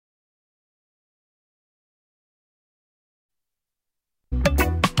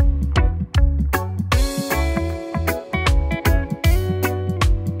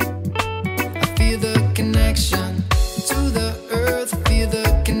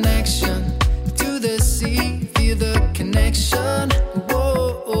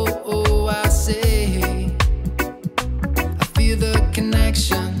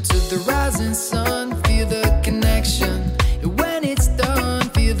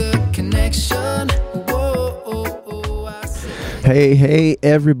Hey,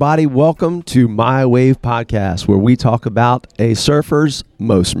 everybody. Welcome to My Wave Podcast, where we talk about a surfer's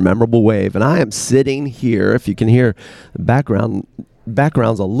most memorable wave. And I am sitting here, if you can hear the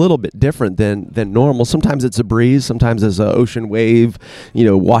background's a little bit different than normal. Sometimes it's a breeze, sometimes it's an ocean wave,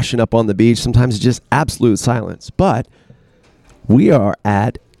 washing up on the beach. Sometimes it's just absolute silence. But we are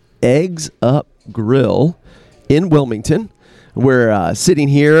at Eggs Up Grill in Wilmington. We're sitting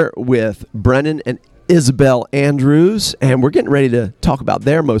here with Brennan and Isabel Andrews, and we're getting ready to talk about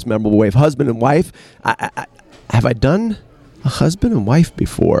their most memorable wave, husband and wife. Have I done a husband and wife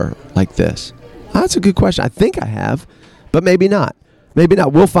before like this? That's a good question. I think I have, but maybe not. Maybe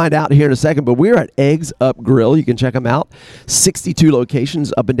not. We'll find out here in a second, but we're at Eggs Up Grill. You can check them out. 62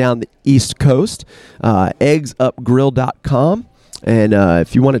 locations up and down the East Coast. eggsupgrill.com. And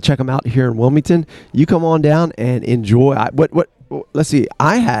if you want to check them out here in Wilmington, you come on down and enjoy. Let's see.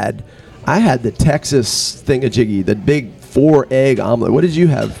 I had the Texas thingamajiggy, the big 4-egg omelet. What did you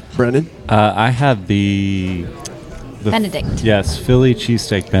have, Brendan? I had the Benedict. Yes, Philly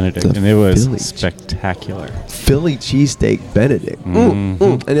cheesesteak Benedict, and it was spectacular. Philly cheesesteak Benedict.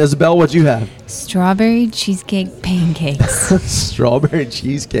 And Isabel, what'd you have? Strawberry cheesecake pancakes. Strawberry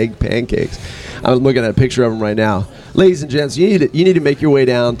cheesecake pancakes. I'm looking at a picture of them right now. Ladies and gents, you need to make your way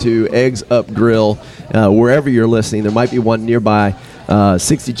down to Eggs Up Grill, wherever you're listening. There might be one nearby.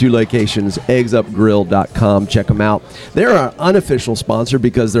 62 locations, eggsupgrill.com. Check them out. They're our unofficial sponsor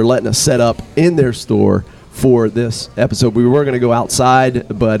because they're letting us set up in their store for this episode. We were going to go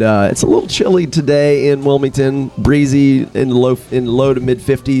outside, but it's a little chilly today in Wilmington, breezy in the low to mid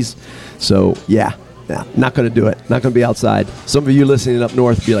 50s. So, yeah, not going to do it. Not going to be outside. Some of you listening up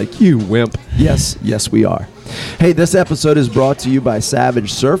north be like, you wimp. Yes, we are. Hey, this episode is brought to you by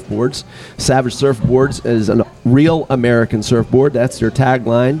Savage Surfboards. Savage Surfboards is a real American surfboard. That's their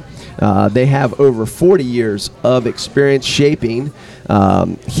tagline. They have over 40 years of experience shaping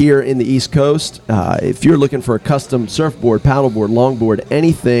here in the East Coast. If you're looking for a custom surfboard, paddleboard, longboard,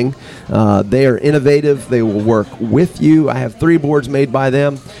 anything, they are innovative. They will work with you. I have 3 boards made by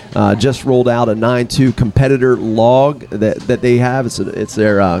them. Just rolled out a 9.2 competitor log that they have. It's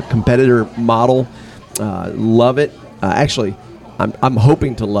their competitor model. Love it. Actually, I'm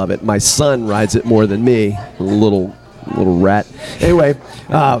hoping to love it. My son rides it more than me. Little rat. Anyway,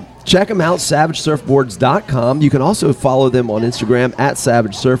 check them out, savagesurfboards.com. You can also follow them on Instagram at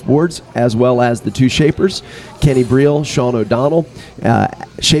Savage Surfboards, as well as the 2 shapers, Kenny Briel, Sean O'Donnell.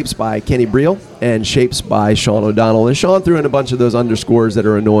 Shapes by Kenny Briel and Shapes by Sean O'Donnell. And Sean threw in a bunch of those underscores that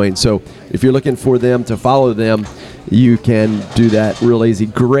are annoying. So if you're looking for them to follow them, you can do that real easy.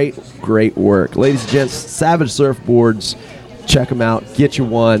 Great work. Ladies and gents, Savage Surfboards, check them out. Get you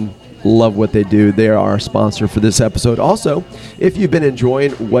one. Love what they do. They are our sponsor for this episode. Also, if you've been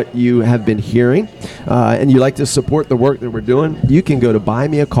enjoying what you have been hearing and you like to support the work that we're doing, you can go to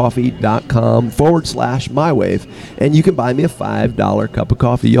buymeacoffee.com/mywave and you can buy me a $5 cup of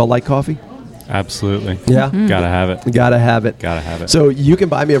coffee. Y'all like coffee? Absolutely. Yeah. Mm-hmm. Gotta have it. So you can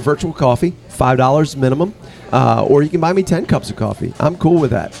buy me a virtual coffee, $5 minimum, or you can buy me 10 cups of coffee. I'm cool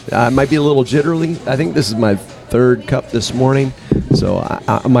with that. I might be a little jittery. I think this is my 3rd cup this morning, so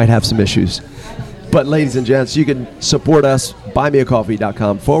I might have some issues. But ladies and gents, you can support us,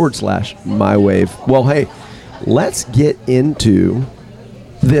 buymeacoffee.com/mywave. Well, hey, let's get into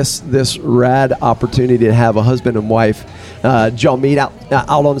this rad opportunity to have a husband and wife. Did y'all meet out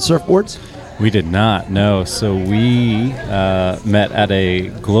on the surfboards? We did not, no. So we met at a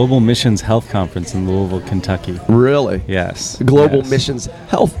Global Missions Health Conference in Louisville, Kentucky. Really? Yes. Global Missions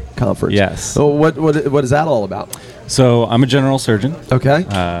Health Conference. Yes. So what is that all about? So I'm a general surgeon. Okay.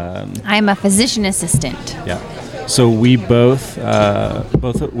 I'm a physician assistant. Yeah. So we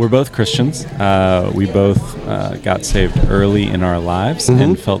we're both Christians. We both got saved early in our lives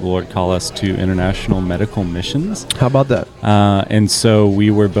and felt the Lord call us to international medical missions. How about that? And so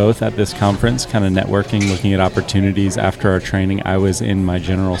we were both at this conference, kind of networking, looking at opportunities after our training. I was in my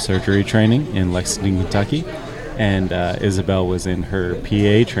general surgery training in Lexington, Kentucky, and Isabel was in her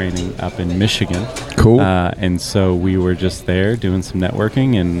PA training up in Michigan. Cool. And so we were just there doing some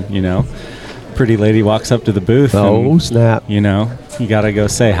networking, and pretty lady walks up to the booth. Oh, and, snap. You got to go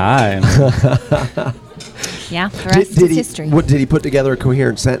say hi. And Yeah, the rest is history. What did he put together a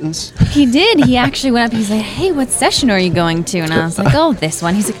coherent sentence? He did. He actually went up. He's like, "Hey, what session are you going to?" And I was like, "Oh, this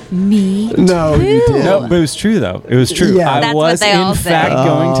one." He's like, "Me No, too." you didn't. no, but it was true though. It was true. Yeah. I That's was what they all in say. fact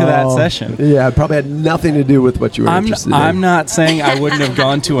going to that session. Yeah, it probably had nothing to do with what you were interested in. I'm not saying I wouldn't have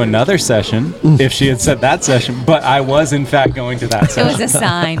gone to another session if she had said that session, but I was in fact going to that It session. was a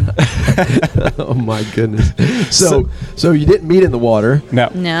sign. Oh my goodness. So you didn't meet in the water. No.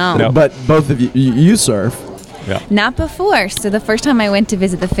 No. But both of you surf. Yeah. Not before. So the first time I went to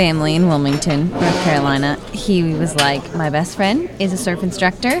visit the family in Wilmington, North Carolina, he was like, my best friend is a surf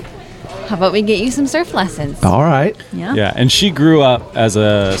instructor. How about we get you some surf lessons? All right. Yeah. Yeah, and she grew up as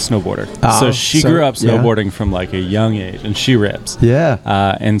a snowboarder. So she grew up snowboarding from like a young age, and she rips.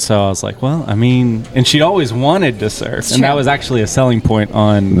 Yeah. And so I was like, well, I mean, and she'd always wanted to surf. And that true. was actually a selling point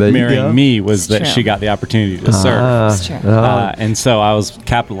on There you go. marrying me, was that True. she got the opportunity to surf. It's true. And so I was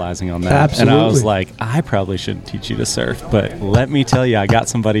capitalizing on that. Absolutely. And I was like, I probably shouldn't teach you to surf, but let me tell you, I got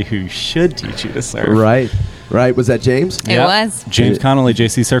somebody who should teach you to surf. Right. Right. Was that James? It was. James Connolly,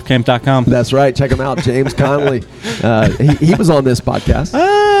 jcsurfcamp.com. That's right. Check him out, James Connolly. He was on this podcast.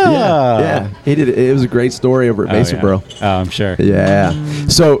 Yeah. He did. It was a great story over at Mesa, bro. Oh, I'm sure. Yeah.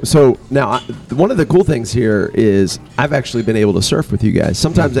 So now one of the cool things here is I've actually been able to surf with you guys.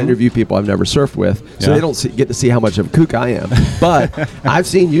 Sometimes I interview people I've never surfed with, so Yeah. they don't get to see how much of a kook I am. But I've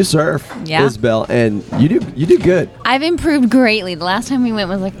seen you surf, Yeah. Isabel, and you do good. I've improved greatly. The last time we went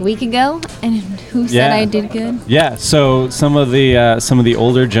was like a week ago, and who said Yeah. I did good? Yeah, so some of the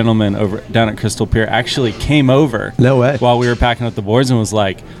older gentlemen over down at Crystal Pier actually came over. No way. While we were packing up the boards and was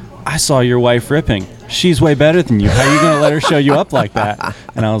like, I saw your wife ripping. She's way better than you. How are you going to let her show you up like that?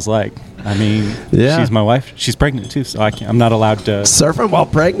 And I was like, I mean, Yeah. she's my wife. She's pregnant too, so I'm not allowed to. Surfing while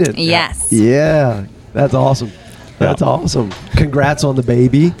pregnant. Yes. Yeah. That's awesome. That's awesome. Congrats on the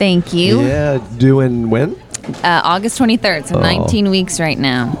baby. Thank you. Yeah. Doing when? August 23rd, so 19 weeks right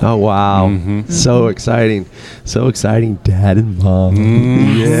now. Oh, wow. So exciting. So exciting, Dad and Mom.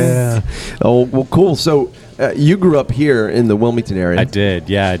 Yeah. Oh, well, cool. So you grew up here in the Wilmington area. I did.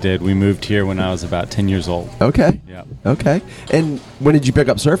 Yeah, I did. We moved here when I was about 10 years old. Okay. Yeah. Okay. And when did you pick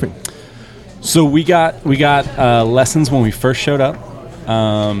up surfing? So we got lessons when we first showed up,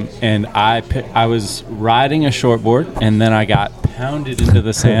 and I was riding a shortboard, and then I got pounded into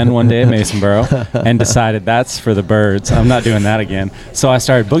the sand one day at Masonboro, and decided that's for the birds. I'm not doing that again. So I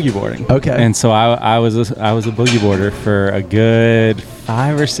started boogie boarding. Okay. And so I was a boogie boarder for a good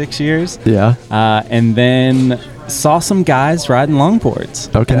 5 or 6 years. Yeah. And then saw some guys riding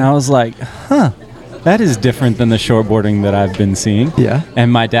longboards. Okay. And I was like, huh. That is different than the shortboarding that I've been seeing. Yeah.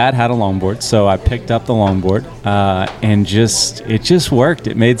 And my dad had a longboard, so I picked up the longboard, and it just worked.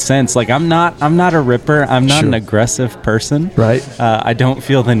 It made sense. Like I'm not a ripper. I'm not an aggressive person. Right. I don't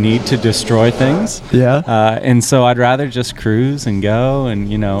feel the need to destroy things. Yeah. And so I'd rather just cruise and go, and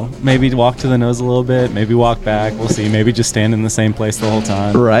maybe walk to the nose a little bit, maybe walk back. We'll see. Maybe just stand in the same place the whole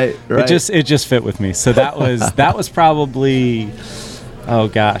time. Right. It just fit with me. So that was probably. Oh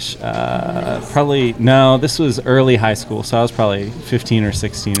gosh, this was early high school, so I was probably 15 or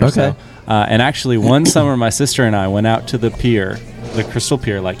 16 or so. And actually, one summer, my sister and I went out to the pier, the Crystal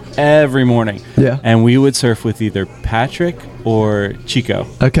Pier, like every morning. Yeah. And we would surf with either Patrick or Chico.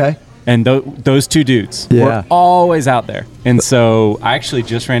 Okay. And those two dudes were always out there. And so I actually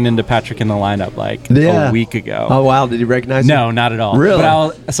just ran into Patrick in the lineup a week ago. Oh, wow. Did he recognize you? No, not at all. Really?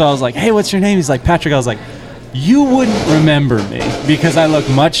 But I was like, hey, what's your name? He's like, Patrick. I was like, you wouldn't remember me because I look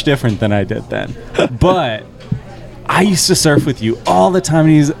much different than I did then. But I used to surf with you all the time.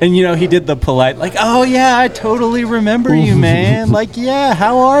 And he did the polite, like, oh, yeah, I totally remember you, man. Like, yeah,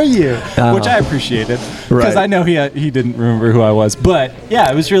 how are you? Which I appreciated because I know he didn't remember who I was. But, yeah,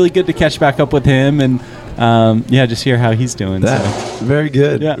 it was really good to catch back up with him and, just hear how he's doing. Very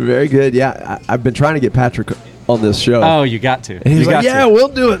good. Yeah. Very good. Yeah, I've been trying to get Patrick on this show. Oh, you got to. And he's like, yeah, we'll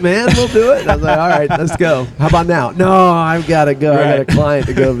do it, man. We'll do it. And I was like, all right, let's go. How about now? No, I've got to go. I got a client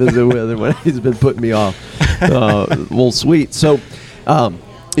to go visit with him when he's been putting me off. Well, sweet. So,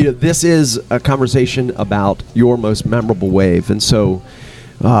 this is a conversation about your most memorable wave. And so,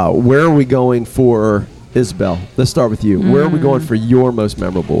 where are we going for Isabel? Let's start with you. Where are we going for your most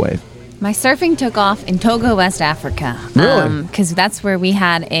memorable wave? My surfing took off in Togo, West Africa. Really? Because that's where we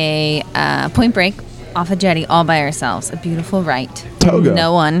had a point break off a jetty all by ourselves. A beautiful right. Togo.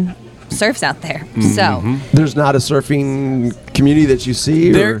 No one surfs out there. So There's not a surfing community that you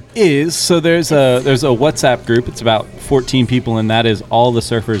see? There is. So there's a WhatsApp group. It's about 14 people, and that is all the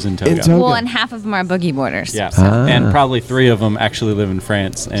surfers in Togo. Togo. well, and half of them are boogie boarders. Yeah. And probably 3 of them actually live in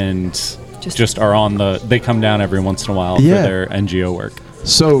France and just are on they come down every once in a while for their NGO work.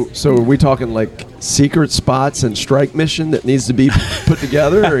 So are we talking like secret spots and strike mission that needs to be put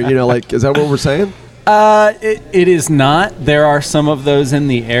together? Or, is that what we're saying? It is not. There are some of those in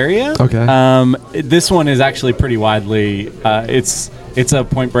the area. Okay. This one is actually pretty widely. It's a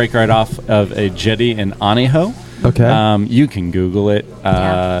point break right off of a jetty in Aniho. Okay. You can Google it.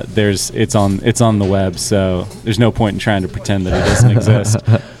 It's on the web, so there's no point in trying to pretend that it doesn't exist.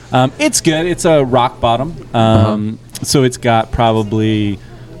 It's good. It's a rock bottom. So it's got probably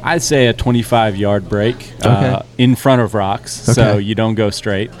I'd say a 25-yard break in front of rocks, so you don't go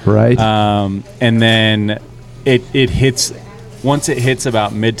straight. Right. And then it hits, once it hits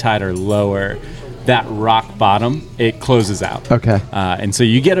about mid-tide or lower, that rock bottom, it closes out. Okay. And so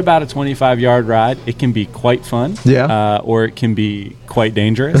you get about a 25-yard ride. It can be quite fun. Yeah. Or it can be quite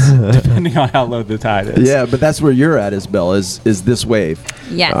dangerous, depending on how low the tide is. Yeah, but that's where you're at, Isabel, is this wave.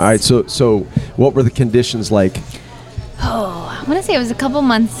 Yes. All right, so what were the conditions like? Oh, I want to say it was a couple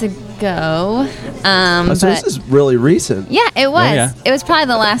months ago. So this is really recent. Yeah, it was. Yeah. It was probably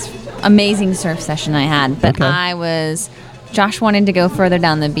the last amazing surf session I had. But Josh wanted to go further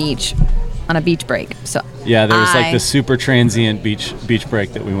down the beach on a beach break. So Yeah, there was like the super transient beach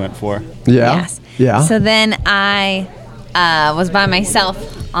break that we went for. Yeah. Yes. Yeah. So then I was by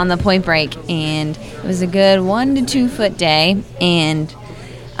myself on the point break, and it was a good 1 to 2 foot day, and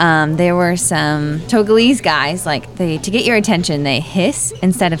there were some Togolese guys, like to get your attention, they hiss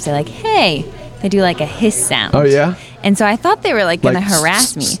instead of say like, hey, they do like a hiss sound. Oh, yeah? And so I thought they were like going to Like,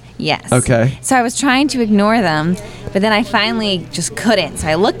 harass me. Yes. Okay. So I was trying to ignore them, but then I finally just couldn't. So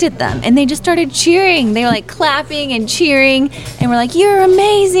I looked at them, and they just started cheering. They were like clapping and cheering, and were like, you're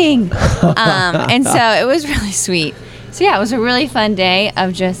amazing. And so it was really sweet. So yeah, it was a really fun day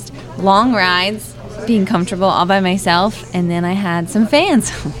of just long rides, being comfortable all by myself, and then I had some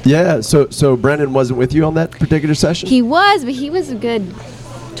fans. Yeah, so Brendan wasn't with you on that particular session? He was, but he was a good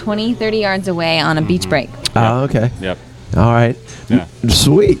 20, 30 yards away on a beach break. Oh, okay. Yep. All right. Yeah.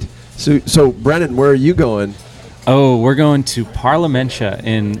 Sweet. So Brendan, where are you going? Oh, we're going to Parlementia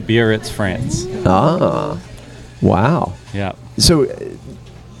in Biarritz, France. Ah, wow. Yeah. So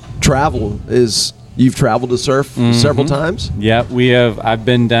you've traveled to surf several times? Yeah, I've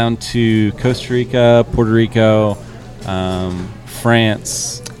been down to Costa Rica, Puerto Rico,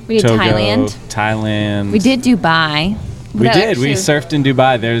 France, We did Togo, Thailand. We did Dubai. We That did. actually- We surfed in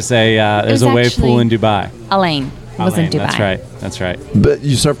Dubai. There's a was wave pool in actually- Dubai. Elaine was in Alain, Dubai. That's right. But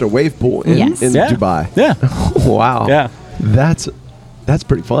you surfed a wave pool in Yes. Yeah. Dubai. Yeah. Wow. Yeah. That's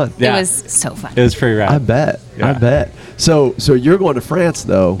pretty fun. Yeah. It was so fun. It was pretty rad. I bet. Yeah. I bet. So you're going to France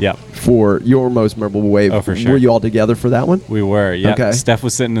though. Yep. For your most memorable wave. Oh, for sure. Were you all together for that one? We were. Yeah. Okay. Steph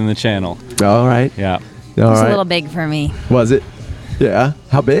was sitting in the channel. All right. Yeah. It All was right. a little big for me. Was it? Yeah.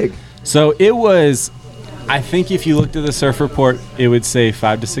 How big? So it was. I think if you looked at the surf report, it would say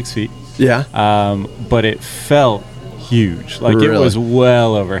 5 to 6 feet. Yeah. But it felt huge. Like it Really? was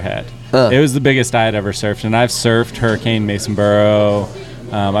well overhead. It was the biggest I had ever surfed, and I've surfed Hurricane Mason Burrow.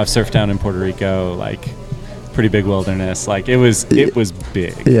 I've surfed down in Puerto Rico, like pretty big wilderness. Like it was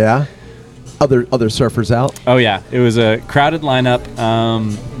big. Yeah. Other surfers out. Oh yeah, it was a crowded lineup,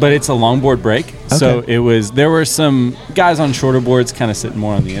 but it's a longboard break, so Okay. there were some guys on shorter boards, kind of sitting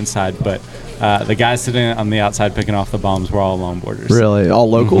more on the inside, but the guys sitting on the outside picking off the bombs were all longboarders. Really? All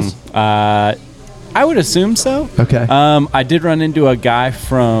locals? I would assume so. Okay. I did run into a guy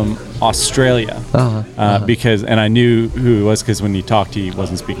from Australia because, and I knew who he was because when he talked, he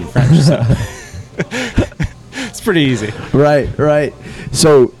wasn't speaking French. So it's pretty easy. Right.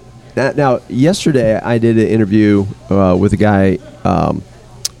 So now, yesterday I did an interview with a guy.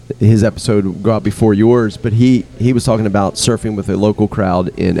 His episode would go out before yours, but he was talking about surfing with a local crowd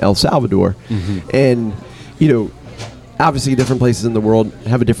in El Salvador, and obviously different places in the world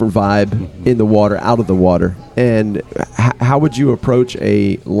have a different vibe in the water, out of the water. And how would you approach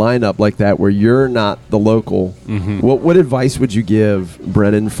a lineup like that where you're not the local? What advice would you give,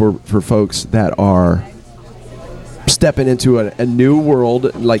 Brennan, for folks that are stepping into a new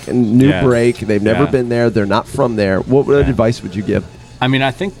world, like a new break? They've never been there. They're not from there. What advice would you give? I mean,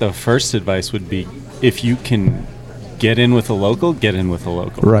 I think the first advice would be if you can get in with a local, get in with a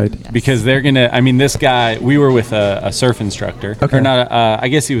local. Right. Because they're going to, I mean, this guy, we were with a surf instructor. Okay. Or not, I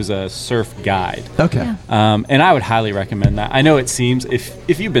guess he was a surf guide. Okay. Yeah. And I would highly recommend that. I know it seems,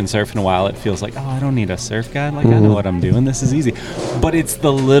 if you've been surfing a while, it feels like, oh, I don't need a surf guide. Like, I know what I'm doing. This is easy. But it's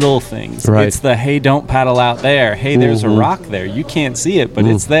the little things. Right. It's the, hey, don't paddle out there. Hey, there's a rock there. You can't see it, but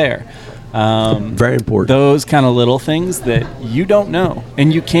it's there. Very important. Those kind of little things that you don't know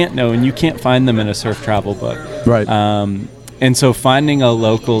and you can't find them in a surf travel book. Right. And so finding a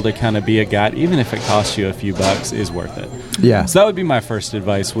local to kind of be a guide, even if it costs you a few bucks, is worth it. Yeah. So that would be my first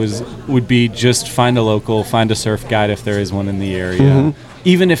advice would be just find a local, find a surf guide if there is one in the area.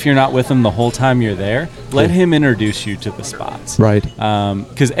 Even if you're not with him the whole time you're there, let him introduce you to the spots. Right.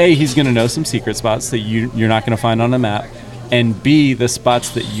 Because A, he's going to know some secret spots that you're not going to find on a map. And B, the spots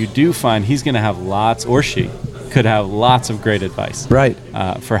that you do find, he's going to have lots, or she could have lots of great advice. Right.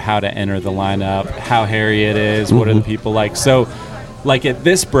 For how to enter the lineup, how hairy it is, what are the people like. So like at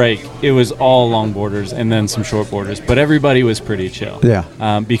this break, it was all long boarders and then some short boarders, but everybody was pretty chill.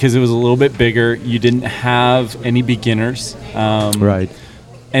 Yeah. Because it was a little bit bigger. You didn't have any beginners. Right.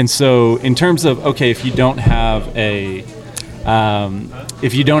 And so in terms of, okay, if you don't have a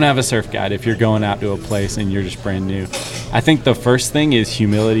surf guide, if you're going out to a place and you're just brand new, I think the first thing is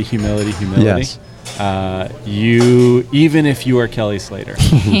humility. Yes. Even if you are Kelly Slater,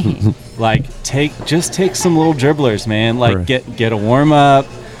 like take some little dribblers, man. Like Right. get a warm up,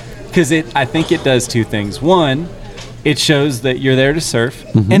 because I think it does two things. One, it shows that you're there to surf,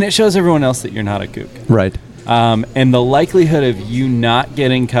 and it shows everyone else that you're not a kook. Right. And the likelihood of you not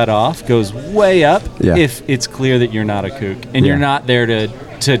getting cut off goes way up Yeah. if it's clear that you're not a kook and Yeah. you're not there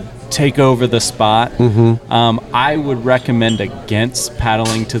to take over the spot. I would recommend against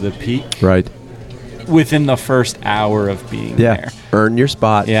paddling to the peak Right. within the first hour of being Yeah. there. Earn your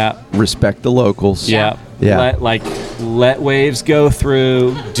spot. Yeah. Respect the locals. Yeah. Yeah. Let waves go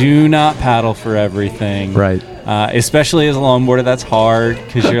through. Do not paddle for everything. Right. Especially as a longboarder, that's hard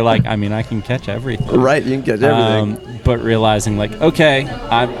because you're like, I mean, I can catch everything. Right. You can catch everything. But realizing like, okay,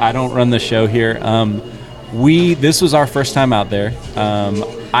 I don't run the show here. This was our first time out there.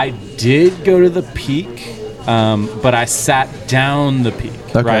 I did go to the peak, but I sat down the peak.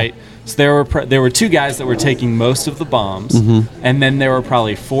 Okay. Right. So there were two guys that were taking most of the bombs, and then there were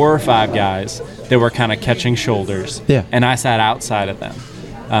probably 4 or 5 guys that were kind of catching shoulders. Yeah. And I sat outside of them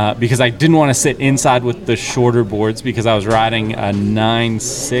because I didn't want to sit inside with the shorter boards because I was riding a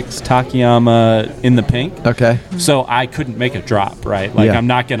 9.6 Takayama in the pink. Okay. So I couldn't make a drop, right? Like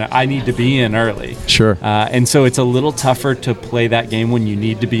Yeah. I need to be in early. Sure. And so it's a little tougher to play that game when you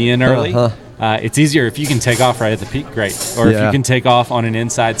need to be in early. It's easier if you can take off right at the peak, great. Or if Yeah. you can take off on an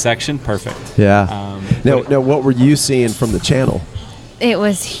inside section, perfect. Yeah. Now, but- what were you seeing from the channel? It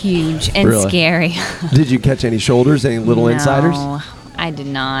was huge and Really? scary. Did you catch any shoulders, any little insiders? No, I did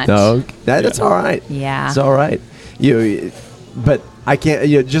not. No, that's all right. Yeah. It's all right. But I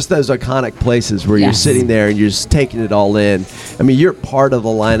can't. Just those iconic places where you're Yes. sitting there and you're just taking it all in. I mean, you're part of the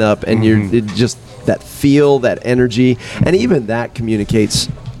lineup, and you're just that feel, that energy, and even that communicates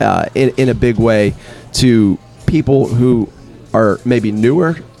in a big way to people who are maybe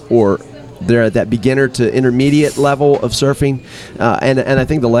newer or they're at that beginner to intermediate level of surfing. And I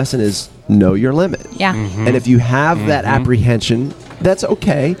think the lesson is know your limit. Yeah. And if you have that apprehension, that's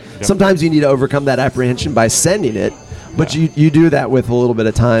okay. Sometimes you need to overcome that apprehension by sending it, but you do that with a little bit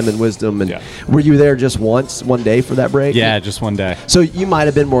of time and wisdom. And were you there just one day for that break? Yeah, just one day. So you might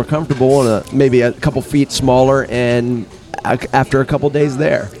have been more comfortable on maybe a couple feet smaller and after a couple days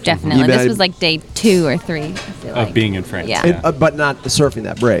there. Definitely. This was like day 2 or 3, I feel like. Of being in France. Yeah. But not surfing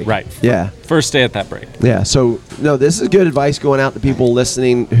that break. Right. Yeah. First day at that break. Yeah. So no, this is good advice going out to people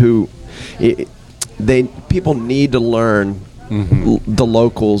listening who people need to learn. The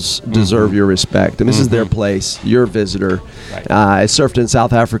locals deserve your respect, and this is their place. You're a visitor. Right. I surfed in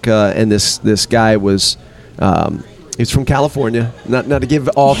South Africa, and this guy was. He's from California. Not to give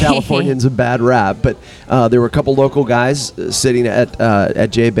all Californians a bad rap, but there were a couple local guys sitting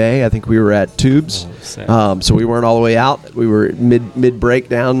at J Bay. I think we were at Tubes, so we weren't all the way out. We were mid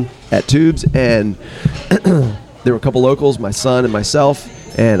breakdown at Tubes, and there were a couple locals, my son and myself,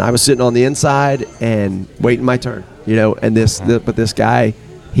 and I was sitting on the inside and waiting my turn. And but this guy,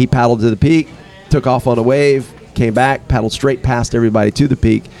 he paddled to the peak, took off on a wave, came back, paddled straight past everybody to the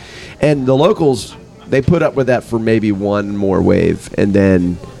peak, and the locals. They put up with that for maybe one more wave, and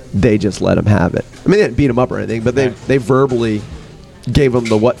then they just let him have it. I mean, they didn't beat him up or anything, but they verbally gave him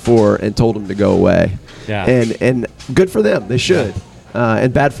the what for and told him to go away. Yeah. And good for them. They should.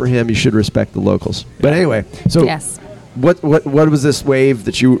 And bad for him. You should respect the locals. But anyway, so Yes. what was this wave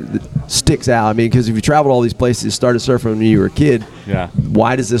that sticks out? I mean, because if you traveled all these places, started surfing when you were a kid,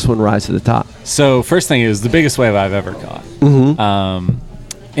 why does this one rise to the top? So first thing is the biggest wave I've ever caught.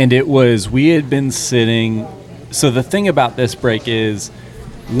 And it was, we had been sitting, so the thing about this break is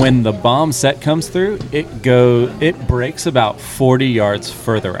when the bomb set comes through, it breaks about 40 yards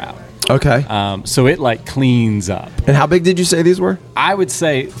further out. Okay. So it like cleans up. And how big did you say these were? I would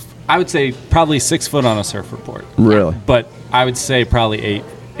say probably 6 foot on a surf report. Really? But I would say probably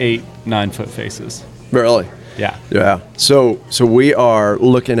 9 foot faces. Really? Yeah. Yeah. So we are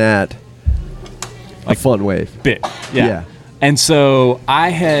looking at a fun wave. Big. Yeah. And so I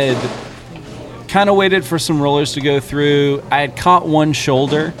had kind of waited for some rollers to go through. I had caught one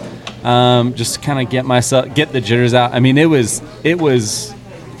shoulder, just to kind of get the jitters out. I mean, it was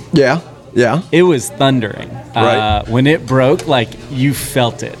Yeah. it was thundering. Right. When it broke, like you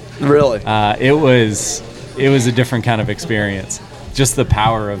felt it. Really? It was a different kind of experience. just the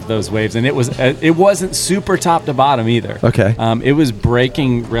power of those waves. And it wasn't super top to bottom either. Okay. It was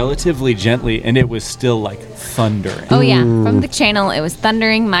breaking relatively gently, and it was still like thundering. Oh yeah, from the channel it was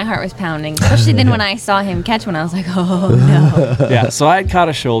thundering. My heart was pounding. Especially then when I saw him catch one, I was like, oh no. Yeah, so I had caught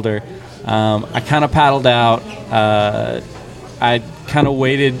a shoulder. I kind of paddled out. I kind of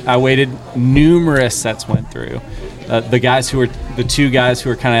waited. I waited. Numerous sets went through. The two guys who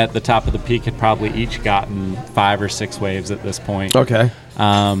were kind of at the top of the peak had probably each gotten 5 or 6 waves at this point. Okay.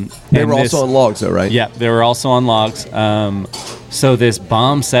 They were also on logs, though, right? Yeah, they were also on logs. So this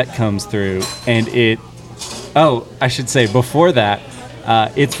bomb set comes through, and I should say before that,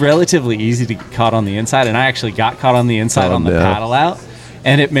 it's relatively easy to get caught on the inside, and I actually got caught on the inside on the paddle out.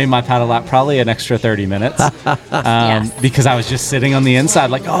 And it made my paddle out probably an extra 30 minutes Yes. because I was just sitting on the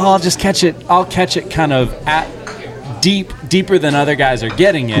inside like, I'll just catch it. I'll catch it kind of at deeper than other guys are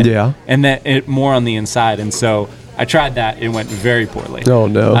getting it. Yeah. And then it more on the inside. And so I tried that. It went very poorly. Oh,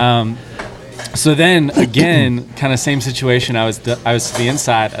 no. So then again, kind of same situation. I was to the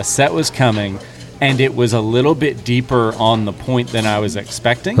inside. A set was coming, and it was a little bit deeper on the point than I was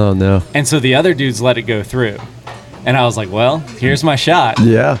expecting. Oh, no. And so the other dudes let it go through. And I was like, well, here's my shot.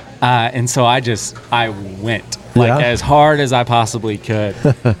 Yeah. And so I went as hard as I possibly could.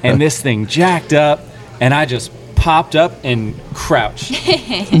 And this thing jacked up, and I just popped up and crouched.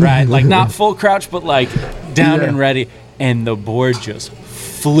 Right? Like not full crouch, but like down and ready. And the board just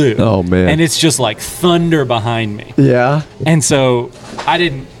flew. Oh, man. And it's just like thunder behind me. Yeah. And so I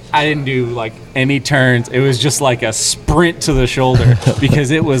didn't do like any turns. It was just like a sprint to the shoulder because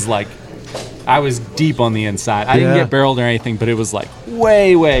it was like I was deep on the inside. I didn't get barreled or anything, but it was like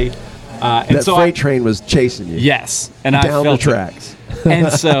way. And That so freight train was chasing you. yes, and I Down the felt it. tracks.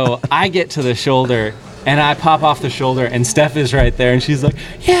 And so I get to the shoulder, and I pop off the shoulder, and Steph is right there, and she's like,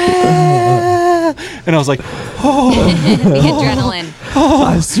 yeah. And I was like, The adrenaline.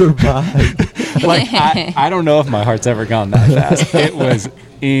 I survived. like I don't know if my heart's ever gone that fast. It was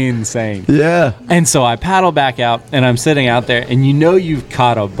insane. Yeah. And so I paddle back out, and I'm sitting out there, and you've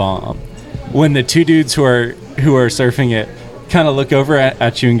caught a bomb when the two dudes who are surfing it kind of look over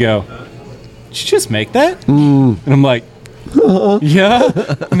at you and go, "Did you just make that?" And I'm like, "Yeah."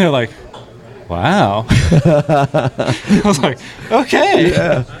 And they're like, "Wow." I was like, "Okay."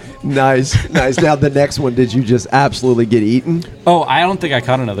 Yeah. Nice. Now the next one, did you just absolutely get eaten? Oh, I don't think I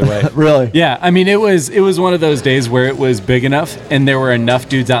caught another wave. Really? Yeah, I mean, it was one of those days where it was big enough and there were enough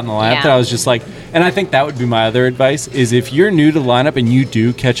dudes out in the lineup Yeah. that I was just like, and I think that would be my other advice is if you're new to the lineup and you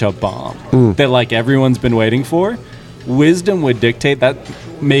do catch a bomb that like everyone's been waiting for, wisdom would dictate that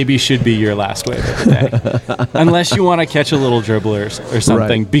maybe should be your last wave of the day. Unless you want to catch a little dribbler or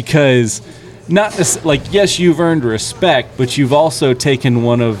something because not like yes, you've earned respect, but you've also taken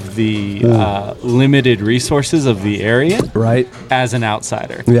one of the limited resources of the area, Right. as an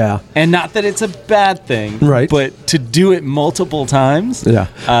outsider. Yeah. And not that it's a bad thing, Right. but to do it multiple times, Yeah.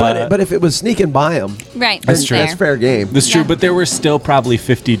 But if it was sneaking by them, Right. that's fair game. that's true. Yeah. But there were still probably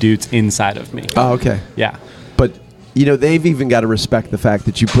 50 dudes inside of me. Oh, okay. Yeah. But they've even got to respect the fact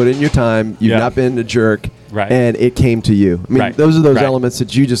that you put in your time. You've Yeah. not been a jerk, Right. and it came to you. I mean, Right. those are those Right. elements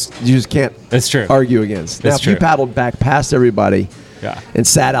that you just can't That's true. argue against. That's now, if you true. paddled back past everybody, Yeah. and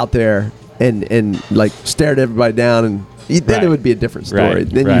sat out there and like stared everybody down, and then Right. it would be a different story. Right.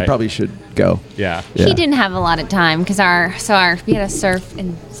 Then you Right. probably should go. Yeah. Yeah. He didn't have a lot of time because we had a surf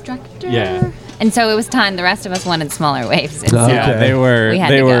instructor. Yeah. And so it was time. The rest of us wanted smaller waves. And Oh, so, Yeah, Okay. they We had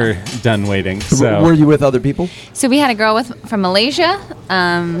to were done waiting. So Were you with other people? so we had a girl from Malaysia,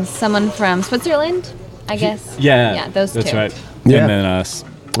 someone from Switzerland, I guess. yeah, those that's two. right. Yeah. And then us.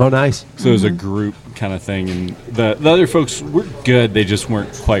 Oh, nice. So it was a group kind of thing, and the other folks were good. They just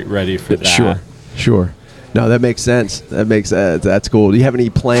weren't quite ready for that. Sure. No, that makes sense. That's cool. Do you have any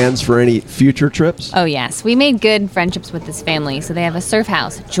plans for any future trips? Oh yes, we made good friendships with this family. So they have a surf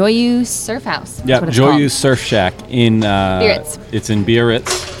house, Joyeux Surf House. That's Yeah, what it's Joyeux called. Surf Shack in Biarritz. It's in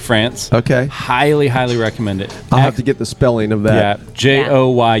Biarritz, France. Okay. Highly recommend it. I'll have to get the spelling of Yeah, that.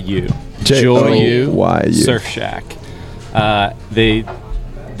 Joyu. Joyu. Surf Shack.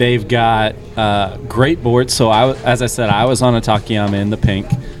 They've got great boards. So as I said, I was on a Takayama in the pink.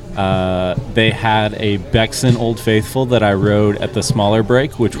 They had a Bexon Old Faithful that I rode at the smaller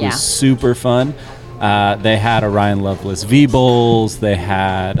break, which was super fun. They had a Ryan Lovelace V-Bowls. They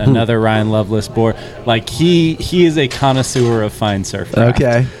had another Ryan Lovelace board. Like he is a connoisseur of fine surf craft.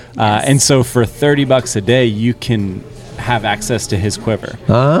 Okay. And so for $30 a day, you can have access to his quiver,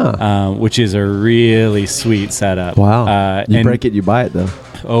 which is a really sweet setup. Wow. You and break it, you buy it, though.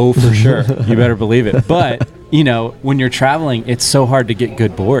 Oh, for sure. You better believe it. But you know, when you're traveling, it's so hard to get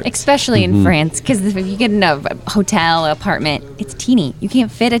good boards. Especially in France, because if you get in a hotel apartment, it's teeny. You can't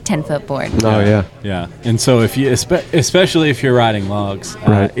fit a 10-foot board. Oh yeah. Yeah, and so if you, especially if you're riding logs,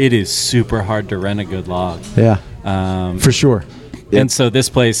 Right. it is super hard to rent a good log. Yeah. For sure. Yep. And so this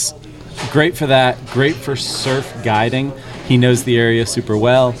place, great for that. Great for surf guiding. He knows the area super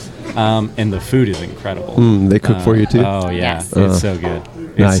well, and the food is incredible. They cook for you too. Oh yeah, Yes. it's so good.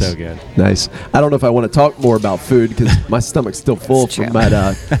 It's Nice. so good. Nice. I don't know if I want to talk more about food because my stomach's still full It's from true.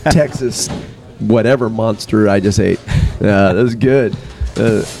 that Texas whatever monster I just ate. That was good.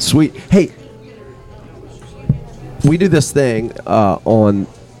 Sweet. Hey, we do this thing on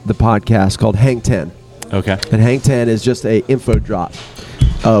the podcast called Hang 10. Okay. And Hang 10 is just a info drop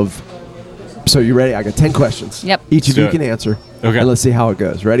of. So you ready? I got 10 questions. Yep. Each of do you it. can answer. Okay. And let's see how it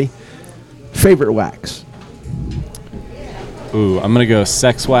goes. Ready? Favorite wax? Ooh, I'm gonna go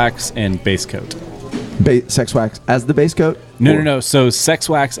sex wax and base coat. Sex wax as the base coat? No. So sex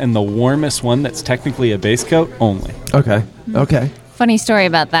wax and the warmest one that's technically a base coat only. Okay. Okay. Funny story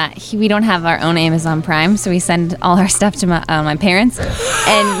about that. We don't have our own Amazon Prime, so we send all our stuff to my parents.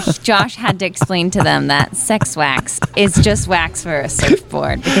 And Josh had to explain to them that sex wax is just wax for a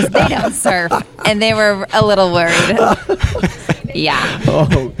surfboard because they don't surf. And they were a little worried. Yeah.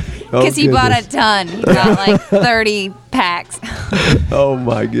 Oh. Because he bought a goodness. ton. He got like 30 packs. Oh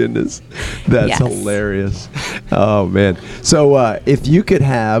my goodness, that's Yes. hilarious. Oh man. So if you could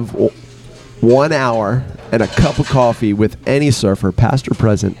have 1 hour and a cup of coffee with any surfer, past or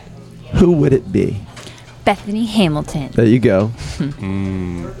present, who would it be? Bethany Hamilton. There you go.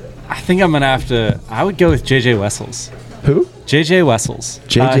 I think I'm gonna have to. I would go with JJ Wessels. Who? JJ Wessels.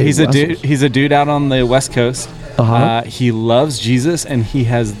 JJ he's a dude. Wessels. He's a dude out on the West Coast. Uh-huh. He loves Jesus, and he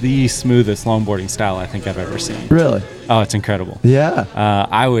has the smoothest longboarding style I think I've ever seen. Really? Oh, it's incredible. Yeah.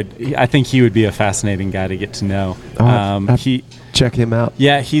 I think he would be a fascinating guy to get to know. Check him out.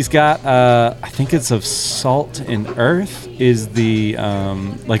 Yeah, he's got. I think it's of Salt and Earth is the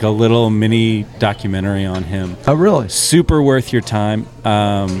like a little mini documentary on him. Oh really? Super worth your time.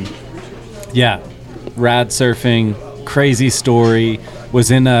 Yeah, rad surfing, crazy story. Was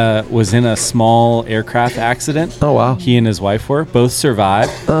in a small aircraft accident. Oh, wow. He and his wife were both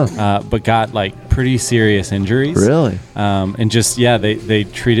survived, but got like pretty serious injuries. Really? And just they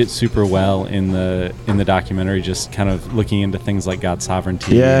treat it super well in the documentary. Just kind of looking into things like God's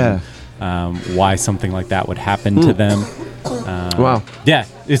sovereignty. Yeah. And, why something like that would happen to them. Wow. Yeah,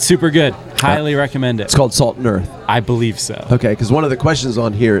 it's super good. Highly recommend it. It's called Salt and Earth. I believe so. Okay, because one of the questions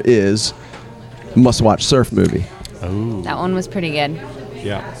on here is must-watch surf movie. That one was pretty good.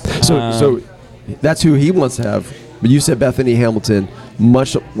 Yeah. So that's who he wants to have. But you said Bethany Hamilton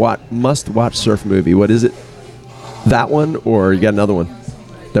must-watch surf movie. What is it? That one, or you got another one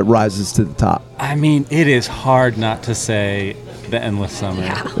that rises to the top? I mean, it is hard not to say The Endless Summer.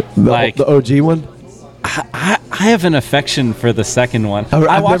 Yeah. The OG one? I have an affection for the second one. Oh, I've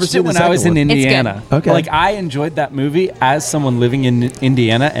I never watched seen it the when I was second in one. It's good. Indiana. Okay. Like, I enjoyed that movie as someone living in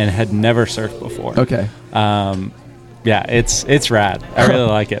Indiana and had never surfed before. Okay. Yeah, it's rad. I really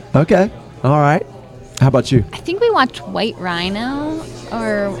like it. Okay. All right. How about you? I think we watched White Rhino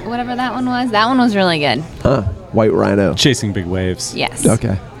or whatever that one was. That one was really good. White Rhino. Chasing Big Waves. Yes.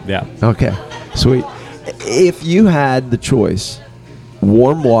 Okay. Yeah. Okay. Sweet. If you had the choice,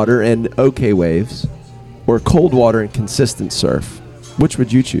 warm water and okay waves, or cold water and consistent surf, which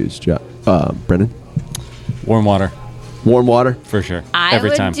would you choose, Brendan? Warm water, Warm water? for sure. I Every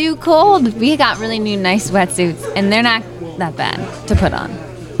would time. do cold. We got really new nice wetsuits, and they're not that bad to put on.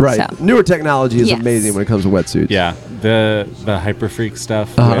 Right. So. Newer technology is Yes. amazing when it comes to wetsuits. Yeah. The Hyper Freak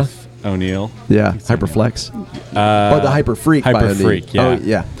stuff Uh-huh. with O'Neill. Yeah. Hyperflex. Or the Hyper Freak by Hyper O'Neill. Freak, yeah. Oh,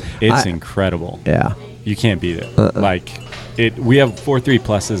 yeah. It's I- incredible. Yeah. You can't beat it. Like, we have 4.3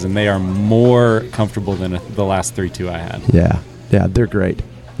 pluses, and they are more comfortable than the last 3.2 I had. Yeah. Yeah. They're great.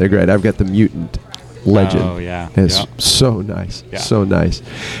 They're great. I've got the Mutant Legend. Oh, yeah. It's Yeah. so nice. Yeah. So nice.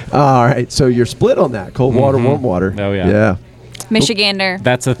 All right. So you're split on that. Cold water, warm water. Oh, yeah. Yeah. Michigander.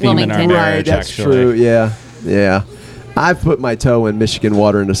 That's a theme in our Wilmington. marriage, Right, that's actually. true. Yeah, yeah. I've put my toe in Michigan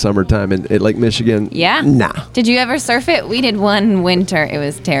water in the summertime, and Lake Michigan. Yeah? Nah, Did you ever surf it? We did one winter. It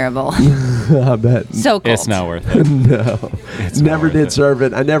was terrible. I bet. So cold. It's not worth it. No, It's not never worth did it. serve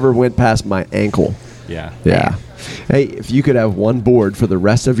it. I never went past my ankle. Yeah. Yeah. Hey, if you could have one board for the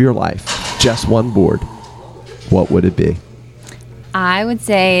rest of your life, just one board, what would it be? I would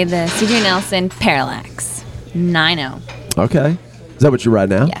say the CJ Nelson Parallax 9.0. Okay. Is that what you ride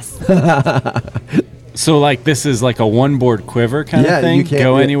now? Yes. So, like, this is like a one-board quiver kind Yeah, of thing? you can't-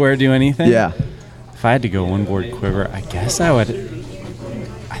 Go yeah. anywhere, do anything? Yeah. If I had to go one-board quiver, I guess I would...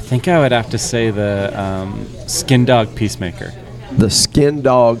 I think I would have to say the Skin Dog Peacemaker. The Skin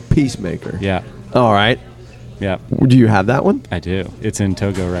Dog Peacemaker. Yeah. All right. Yeah. Do you have that one? I do. It's in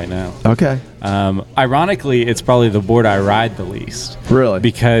Togo right now. Okay. Ironically, it's probably the board I ride the least. Really?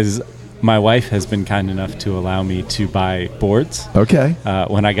 Because my wife has been kind enough to allow me to buy boards. Okay.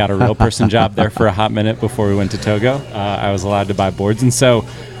 When I got a real person job there for a hot minute before we went to Togo, I was allowed to buy boards. And so,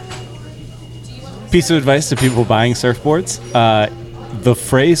 piece of advice to people buying surfboards, the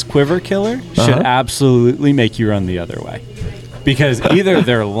phrase quiver killer should absolutely make you run the other way. Because either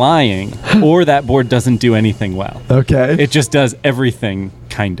they're lying or that board doesn't do anything well. Okay. It just does everything,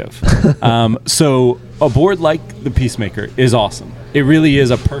 kind of. So a board like the Peacemaker is awesome. It really is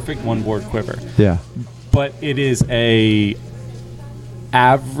a perfect one-board quiver. Yeah. But it is a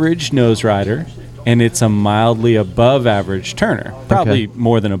average nose rider, and it's a mildly above average turner. Probably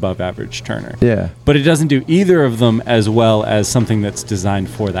more than above average turner. Yeah. But it doesn't do either of them as well as something that's designed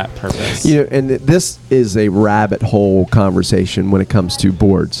for that purpose. You know, and this is a rabbit hole conversation when it comes to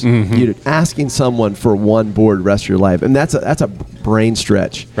boards. You know, asking someone for one board the rest of your life, and that's a brain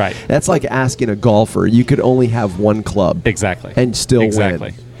stretch. Right. That's like asking a golfer, you could only have one club. Exactly. And still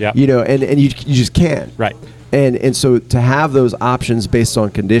Exactly. win. Yep. You know, and you just can't. Right. And so to have those options based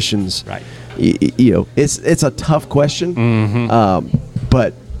on conditions, Right. You know, it's a tough question.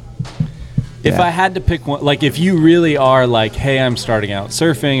 But if yeah. I had to pick one, like if you really are like, hey, I'm starting out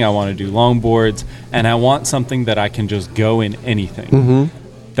surfing, I want to do longboards, and I want something that I can just go in anything,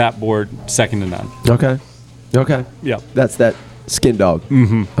 that board, second to none. Okay. Yep. That's that Skin Dog.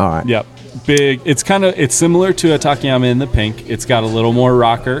 All right. Yep. Big. It's similar to a Takayama in the pink. It's got a little more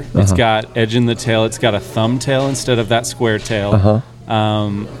rocker. It's got edge in the tail. It's got a thumb tail instead of that square tail.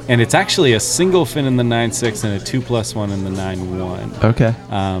 And it's actually a single fin in the 9.6 and a 2+1 in the 9.1. Okay.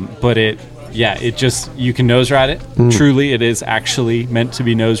 But it just, you can nose ride it. Truly, it is actually meant to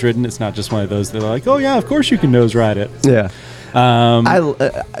be nose ridden. It's not just one of those that are like, oh yeah, of course you can nose ride it. Yeah.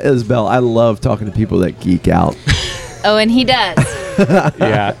 Isabel, I love talking to people that geek out. Oh, and he does.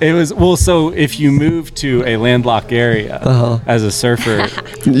 Yeah, it was so if you move to a landlocked area as a surfer,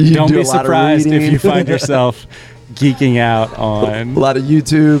 You don't do be a lot of surprised if reading. you find yourself geeking out on A lot of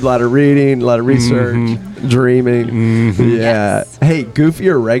YouTube, a lot of reading, a lot of research, dreaming. Yeah. Yes. Hey, goofy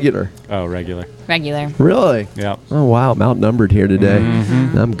or regular? regular. Regular. Really? Yeah. Oh, wow. I'm outnumbered here today.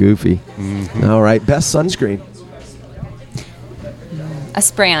 I'm goofy. All right. Best sunscreen? A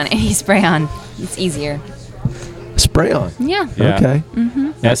spray on. Any spray on. It's easier. Spray on. Yeah. Yeah. Okay.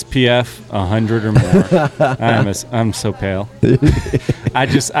 SPF 100 or more. I'm so pale. I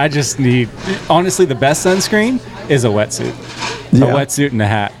just need, honestly, the best sunscreen is a wetsuit. Yeah. A wetsuit and a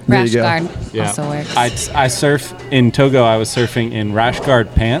hat. There you Rash go. guard Yeah. also works. I surf in Togo. I was surfing in rash guard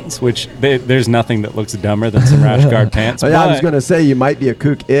pants, which there's nothing that looks dumber than some rash guard pants. Oh, yeah, I was but going to say you might be a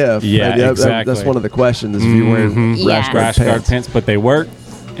kook if. Yeah, exactly. That's one of the questions if you're wearing Yeah. rash guard pants. but they work.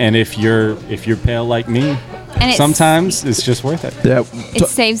 And if you're pale like me, And it's- sometimes it's just worth it. Yeah. It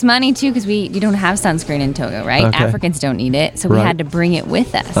saves money too because you don't have sunscreen in Togo, right? Okay. Africans don't need it, so we Right. had to bring it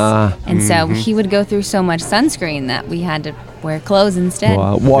with us. And so he would go through so much sunscreen that we had to wear clothes instead.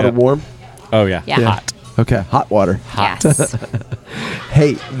 Water Yep. warm? Oh yeah, Yeah. hot. Okay. Hot water. Yes.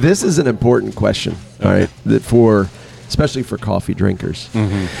 Hey, this is an important question, all right, that especially for coffee drinkers.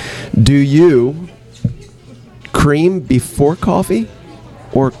 Do you cream before coffee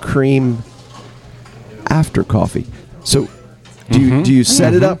or cream after coffee? So do you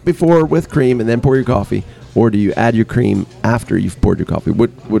set it up before with cream and then pour your coffee, or do you add your cream after you've poured your coffee? What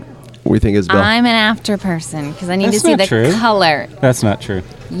do you think, Isabel? I'm an after person because I need That's to see not the true. color. That's not true.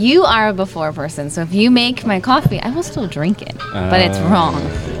 You are a before person, so if you make my coffee, I will still drink it, but it's wrong.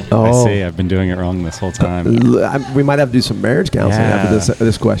 I see. I've been doing it wrong this whole time. We might have to do some marriage counseling after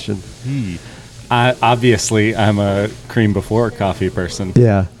this question. I'm a cream before coffee person.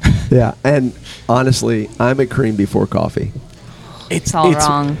 Yeah. Yeah. And honestly, I'm a cream before coffee. It's all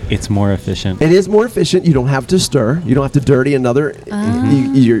wrong. It's more efficient. It is more efficient. You don't have to stir. You don't have to dirty another.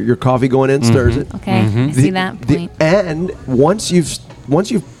 Your coffee going in stirs it. Okay, I see that point. And once you've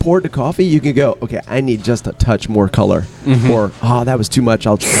poured the coffee, you can go, okay, I need just a touch more color, or that was too much.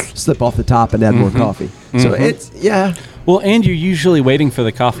 I'll slip off the top and add more coffee. So it's Well, and you're usually waiting for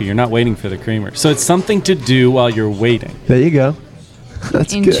the coffee. You're not waiting for the creamer. So it's something to do while you're waiting. There you go.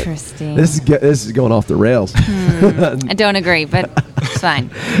 That's Interesting. good. This is going off the rails. I don't agree, but it's fine.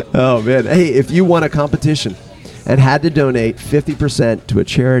 Oh man! Hey, if you won a competition and had to donate 50% to a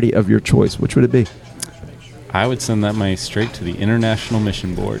charity of your choice, which would it be? I would send that money straight to the International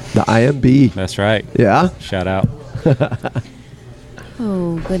Mission Board. The IMB. That's right. Yeah. Shout out.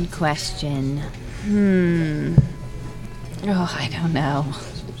 Oh, good question. Oh, I don't know.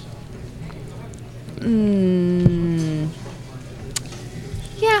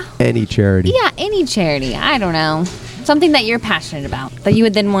 Yeah. Any charity. Yeah, any charity. I don't know. Something that you're passionate about that you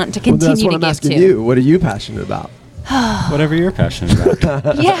would then want to Well, continue that's what to I'm give asking to. you. What are you passionate about? Whatever you're passionate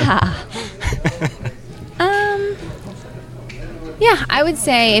about. Yeah. Yeah, I would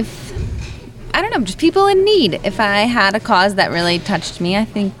say I don't know, just people in need. If I had a cause that really touched me, I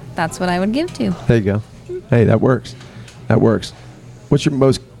think that's what I would give to. There you go. Hey, that works. That works. What's your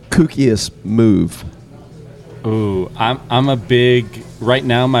most kookiest move? Ooh, I'm a big. Right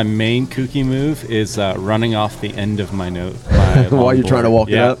now, my main kooky move is running off the end of my note While you're trying to walk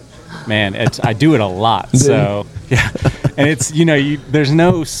it up? Man, I do it a lot. So yeah, and it's there's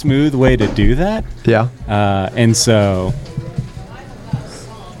no smooth way to do that. Yeah. And so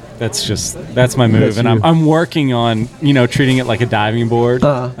that's my move, That's and you. I'm working on treating it like a diving board.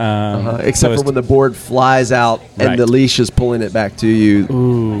 Except so for when the board flies out and Right. the leash is pulling it back to you.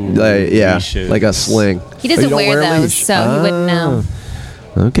 Ooh, Yeah, leashes. like a sling. He Oh, you doesn't don't wear a those, leash? so he wouldn't know.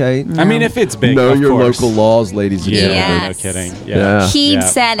 Okay. I mean, if it's big, Know of your course. local laws, ladies and Yeah, gentlemen. no Yes. kidding. Yeah. He Yeah.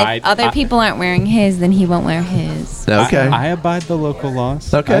 said if other people aren't wearing his, then he won't wear his. Okay. I abide the local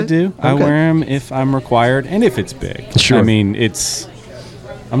laws. Okay. I do. I Okay. wear them if I'm required and if it's big. Sure. I mean,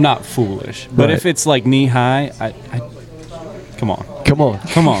 I'm not foolish. But Right. if it's like knee high, I come on. Come on.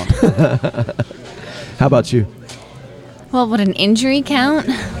 Come on. How about you? Well, would an injury count?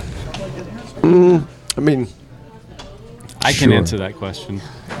 I mean, I can Sure. answer that question.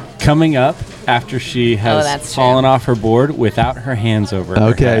 Coming up after she has that's fallen true. off her board without her hands over her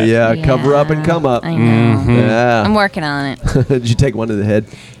okay, head. yeah, cover up and come up. I know. Yeah. I'm working on it. Did you take one to the head?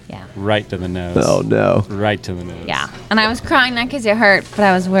 Yeah. Right to the nose. Oh, no. Right to the nose. Yeah. And I was crying not because it hurt, but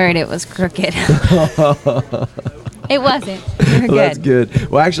I was worried it was crooked. It wasn't. You're Well, that's good.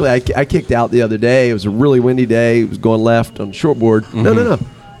 Well, actually, I kicked out the other day. It was a really windy day. It was going left on the shortboard. No,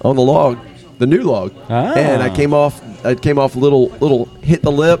 on the log, the new log. Ah. And I came off little hit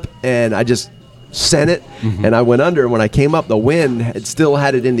the lip, and I just sent it, and I went under. And when I came up, the wind still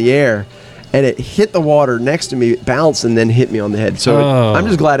had it in the air, and it hit the water next to me, bounced, and then hit me on the head. So Oh. I'm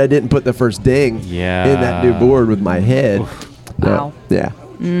just glad I didn't put the first ding Yeah. in that new board with my head. Wow. Yeah.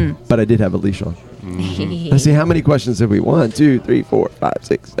 But I did have a leash on. Let's see, how many questions have we? 1, 2, 3, 4, 5,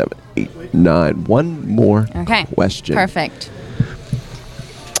 6, 7, 8, 9. One more Okay. question. Perfect.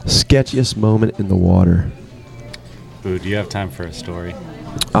 Sketchiest moment in the water. Ooh, do you have time for a story?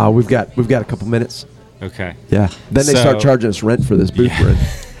 We've got a couple minutes. Okay. Yeah. Then they start charging us rent for this booth we're in.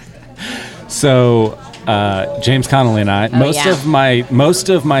 So James Connolly and I, most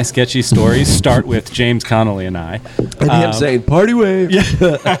of my sketchy stories start with James Connolly and I. And him saying, "Party wave."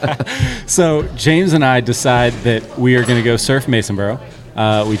 So James and I decide that we are going to go surf Masonboro.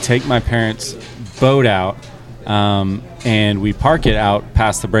 We take my parents' boat out, and we park it out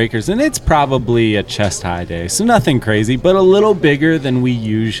past the breakers. And it's probably a chest-high day, so nothing crazy, but a little bigger than we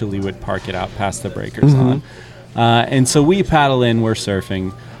usually would park it out past the breakers on. And so we paddle in, we're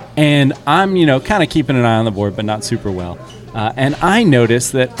surfing. And I'm, kind of keeping an eye on the board, but not super well. And I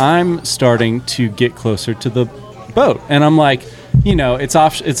notice that I'm starting to get closer to the boat. And I'm like, it's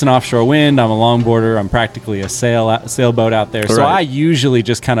an offshore wind. I'm a longboarder. I'm practically a sailboat out there. So Right. I usually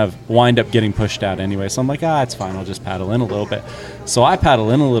just kind of wind up getting pushed out anyway. So I'm like, it's fine. I'll just paddle in a little bit. So I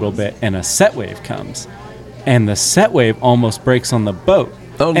paddle in a little bit, and a set wave comes. And the set wave almost breaks on the boat.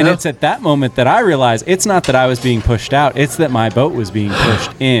 Oh, and no. it's at that moment that I realize it's not that I was being pushed out, it's that my boat was being pushed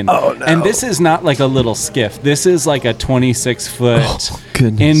in. Oh, no. And this is not like a little skiff. This is like a 26-foot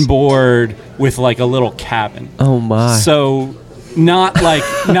goodness. inboard with like a little cabin. Oh, my. So not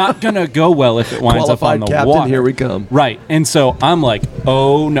gonna go well if it winds up on Qualified the captain, water. here we come. Right. And so I'm like,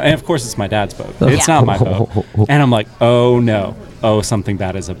 oh no. And of course it's my dad's boat. It's Yeah. not my boat. And I'm like, oh no. Oh, something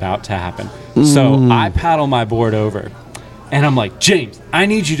bad is about to happen. So I paddle my board over. And I'm like, James, I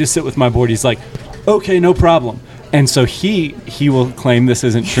need you to sit with my board. He's like, okay, no problem. And so he will claim this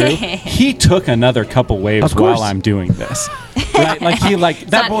isn't true. He took another couple waves Of course. while I'm doing this. Right? That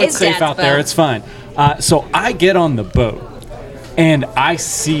not boat's his safe dad's out there. boat. It's fine. So I get on the boat, and I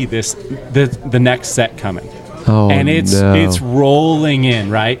see the next set coming. Oh, And it's no. it's rolling in,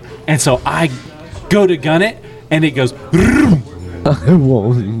 right? And so I go to gun it, and it goes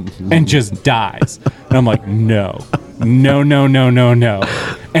and just dies. And I'm like, no.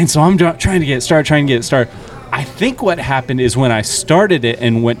 And so I'm trying to get it started. I think what happened is when I started it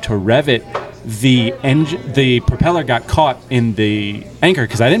and went to rev it, the propeller got caught in the anchor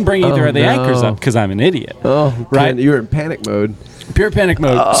because I didn't bring either of the anchors up because I'm an idiot. Oh, right. You were in panic mode. Pure panic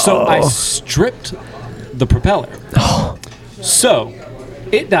mode. So I stripped the propeller. So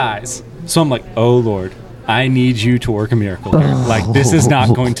it dies. So I'm like, oh Lord. I need you to work a miracle here. Like, this is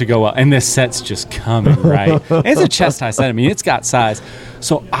not going to go well. And this set's just coming, right? It's a chest high set. I mean, it's got size.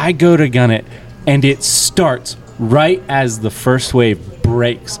 So I go to gun it, and it starts right as the first wave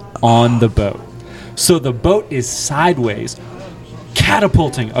breaks on the boat. So the boat is sideways,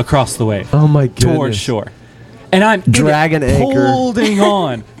 catapulting across the wave. Oh, my goodness. Towards shore. And I'm Dragon anchor. holding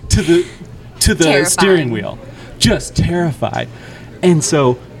on to the Terrifying. steering wheel, just terrified. And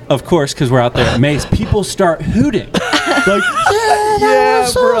so, of course, because we're out there at Mace, people start hooting. Like, Yeah,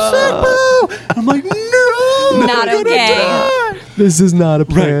 bro. I'm like, no, Not okay. This is not a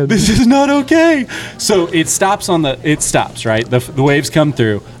plan. Right, this is not okay. So it stops, right? The waves come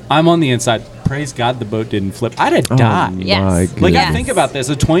through. I'm on the inside. Praise God the boat didn't flip. I'd have died. Yes. My Like, Yes. I think about this.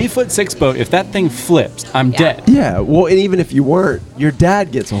 A 20'6" boat, if that thing flips, I'm Yeah. dead. Yeah, well, and even if you weren't, your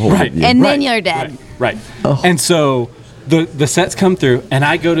dad gets a hold Right. of you. And then you're dead. Right. Oh. And so the sets come through, and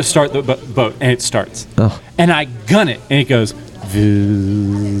I go to start the boat, and it starts. Oh. And I gun it, and it goes,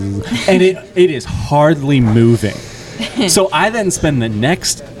 "Voo," and it is hardly moving. So I then spend the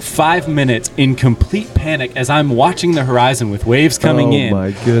next 5 minutes in complete panic as I'm watching the horizon with waves coming Oh, in.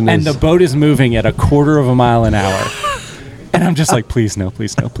 my goodness. And the boat is moving at 1/4 mile an hour. And I'm just like, please no,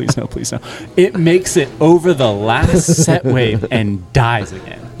 please no, please no, please no. It makes it over the last set wave and dies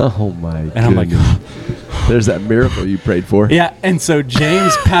again. Oh, my goodness. And I'm like, There's that miracle you prayed for. yeah. And so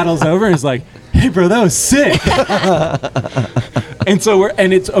James paddles over and is like, hey, bro, that was sick. And so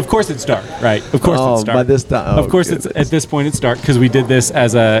of course it's dark, right? Of course Oh, it's dark. by this time- of course goodness. it's at this point it's dark because we did this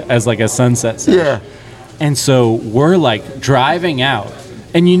as like a sunset set. Yeah. And so we're like driving out.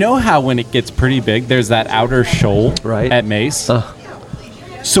 And you know how when it gets pretty big, there's that outer shoal Right. at Mace?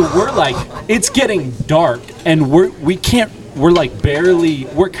 So we're like, it's getting dark and we're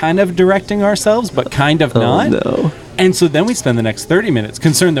kind of directing ourselves, but kind of not. no. And so then we spend the next 30 minutes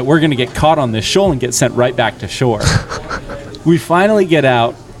concerned that we're going to get caught on this shoal and get sent right back to shore. We finally get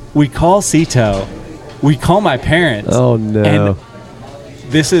out. We call Cito. We call my parents. Oh, no.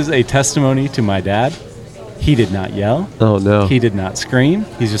 And this is a testimony to my dad. He did not yell. Oh, no. He did not scream.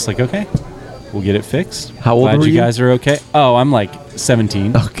 He's just like, okay, we'll get it fixed. How old Glad were you you? guys are okay. Oh, I'm like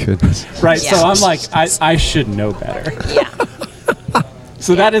 17. Oh, goodness. Right, Yeah. so I'm like, I should know better. Yeah.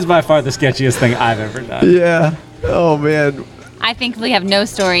 So that is by far the sketchiest thing I've ever done. Yeah. Oh, man. I think we have no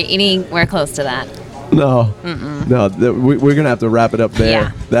story anywhere close to that. No. No, we're going to have to wrap it up there.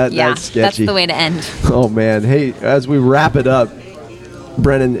 Yeah. That's That's sketchy. the way to end. Oh, man. Hey, as we wrap it up,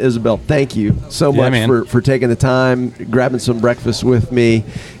 Brennan, Isabel, thank you so Yeah, much man. for taking the time, grabbing some breakfast with me,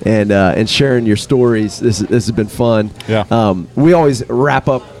 and sharing your stories. This has been fun. Yeah. We always wrap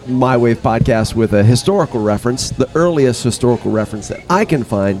up My Wave podcast with a historical reference, the earliest historical reference that I can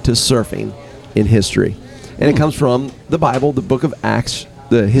find to surfing in history. And it comes from the Bible, the book of Acts,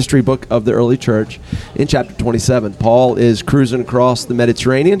 the history book of the early church, in chapter 27. Paul is cruising across the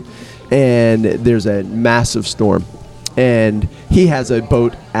Mediterranean, and there's a massive storm. And he has a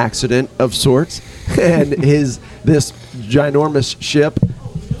boat accident of sorts, and this ginormous ship,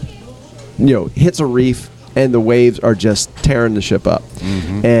 hits a reef, and the waves are just tearing the ship up.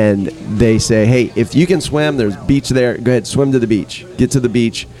 And they say, hey, if you can swim, there's beach there. Go ahead, swim to the beach. Get to the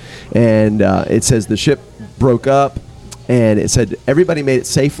beach. And it says the ship broke up, and it said everybody made it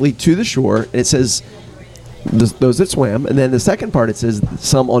safely to the shore. And it says those that swam. And then the second part, it says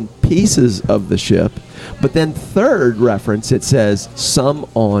some on pieces of the ship. But then third reference, it says some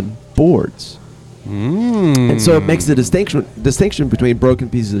on boards. And so it makes the distinction between broken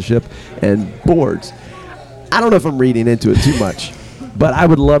pieces of ship and boards. I don't know if I'm reading into it too much, but I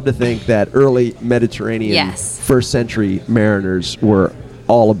would love to think that early Mediterranean Yes. first century mariners were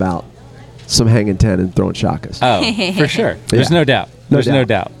all about some hanging ten and throwing shakas. Oh, for sure. There's Yeah. no doubt. No There's doubt. no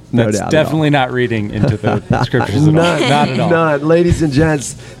doubt. No That's doubt at definitely not reading into the scriptures at all. None, Not at all. None. Ladies and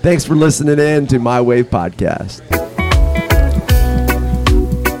gents, thanks for listening in to My Wave Podcast.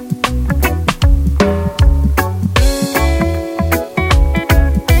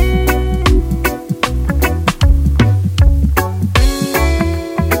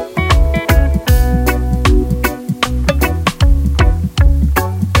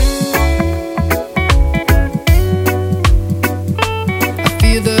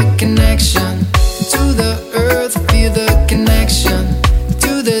 Feel the connection to the earth, feel the connection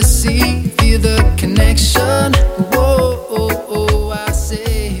to the sea, feel the connection.